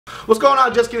What's going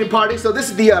on, Just Kidding Party? So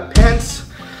this is the pants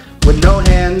with no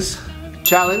hands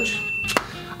challenge.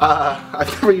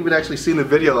 I've never even actually seen the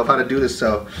video of how to do this,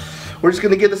 so we're just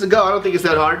gonna give this a go. I don't think it's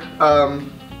that hard.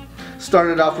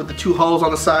 Started off with the 2 holes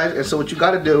on the side, and so what you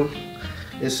gotta do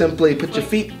is simply put your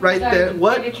feet right there.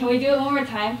 What? Can we do it one more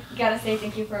time? You gotta say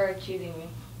thank you for choosing me.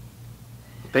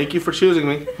 Thank you for choosing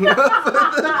me.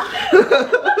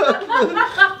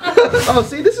 Oh,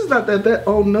 see, this is not that bad.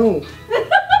 Oh no.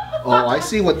 Oh, I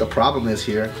see what the problem is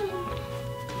here.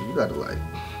 You gotta like.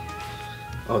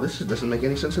 Oh, this doesn't make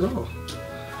any sense at all.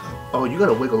 Oh, you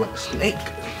gotta wiggle like a snake.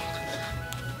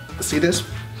 See this?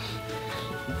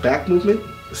 Back movement?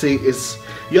 See,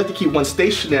 you have to keep one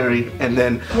stationary and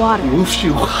then whoosh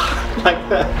you like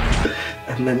that.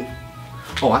 And then,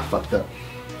 oh, I fucked up.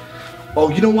 Oh,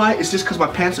 you know why? It's just because my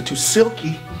pants are too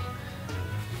silky.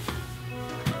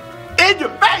 In your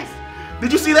face!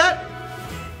 Did you see that?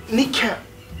 Kneecap.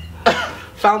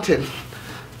 Fountain.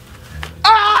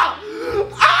 Ah!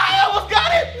 I almost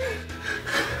got it!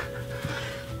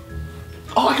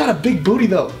 Oh, I got a big booty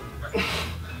though.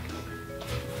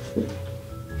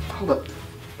 Hold up.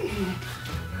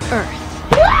 Earth.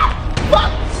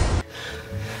 Fuck!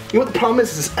 You know what the problem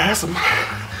is? This ass of mine.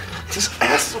 This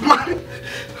ass of mine.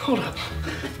 Hold up.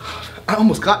 I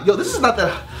almost got. Yo, this is not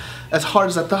that as hard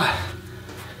as I thought.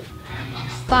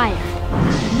 Fire.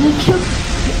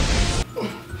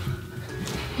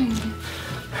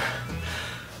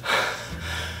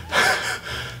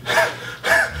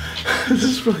 This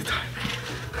is really tight.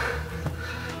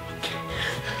 Okay.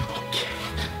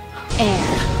 Air.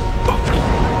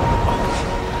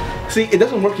 See, it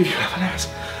doesn't work if you have an ass.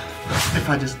 If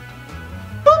I just.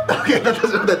 Okay,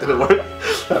 that didn't work.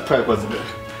 That probably wasn't it.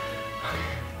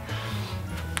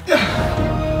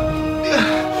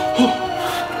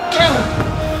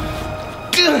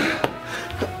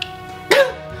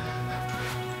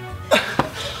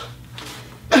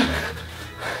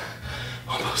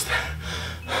 Almost there.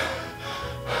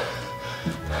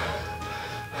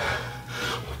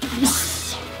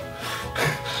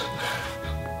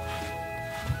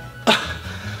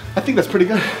 I think that's pretty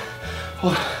good.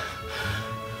 Hold on.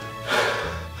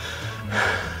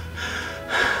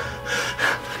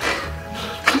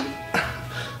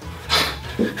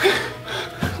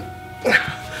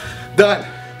 Done.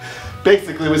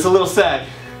 Basically, it was a little sag,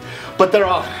 but they're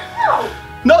off.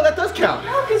 No, that does count.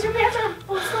 No, because your pants are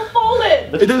still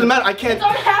folded. It doesn't matter. I can't. It's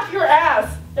on half your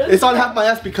ass. It's on half my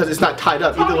ass because it's not tied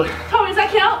up. Either way. Tommy, does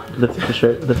that count? Lift the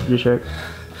shirt. Lift your shirt.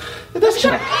 It does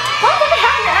count. Why does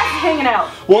half your ass is hanging out?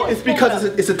 Well, it's because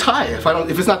it's a tie.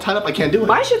 If it's not tied up, I can't do it.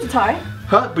 My shit's a tie.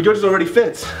 Huh? But yours already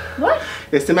fits. What?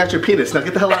 It's to match your penis. Now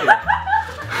get the hell out of here.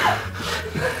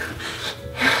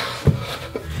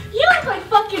 You look like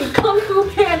fucking Kung Fu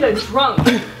Panda drunk.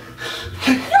 You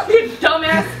look like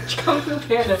dumbass Kung Fu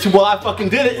Panda. Well, I fucking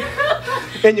did it.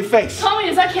 In your face. Tommy,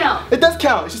 does that count? It does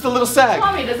count. It's just a little sag.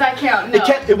 Tommy, does that count? No. It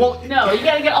can't. It won't. No, you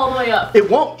gotta get all the way up. It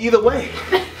won't either way.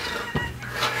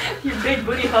 You big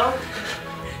booty hoe.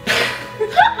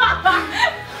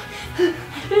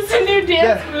 This is a new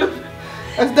dance move.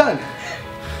 That's done.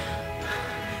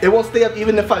 It won't stay up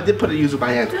even if I did put a use with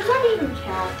my hand. Does that even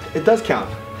count? It does count.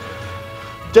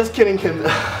 Just kidding, Kim.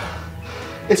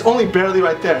 It's only barely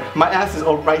right there. My ass is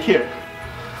right here.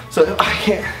 So I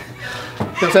can't. You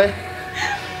know what I'm saying?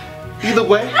 Either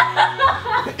way,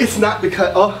 it's not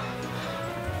because, oh.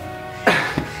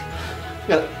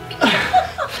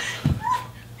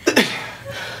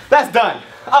 That's done.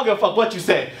 I don't give a fuck what you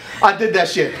say. I did that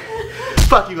shit.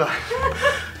 Fuck you guys.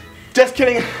 Just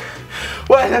kidding.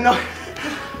 Wait, no.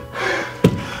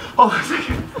 Oh, a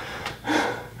second.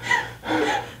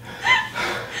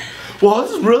 Well,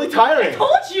 this is really tiring. I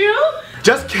told you.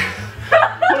 Just kidding.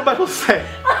 What am I supposed to say?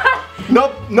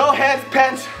 No hands,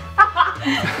 pants.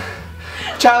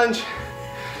 Challenge.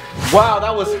 Wow,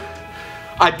 that was.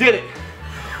 I did it.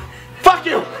 Fuck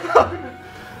you.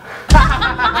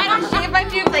 I don't shave my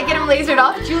pubes, I get them lasered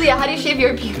off. Julia, how do you shave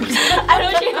your pubes? I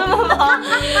don't shave them all.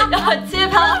 No,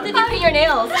 Tip, how often do you paint your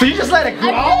nails? So you just let it grow?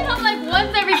 I paint them like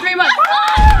once every 3 months.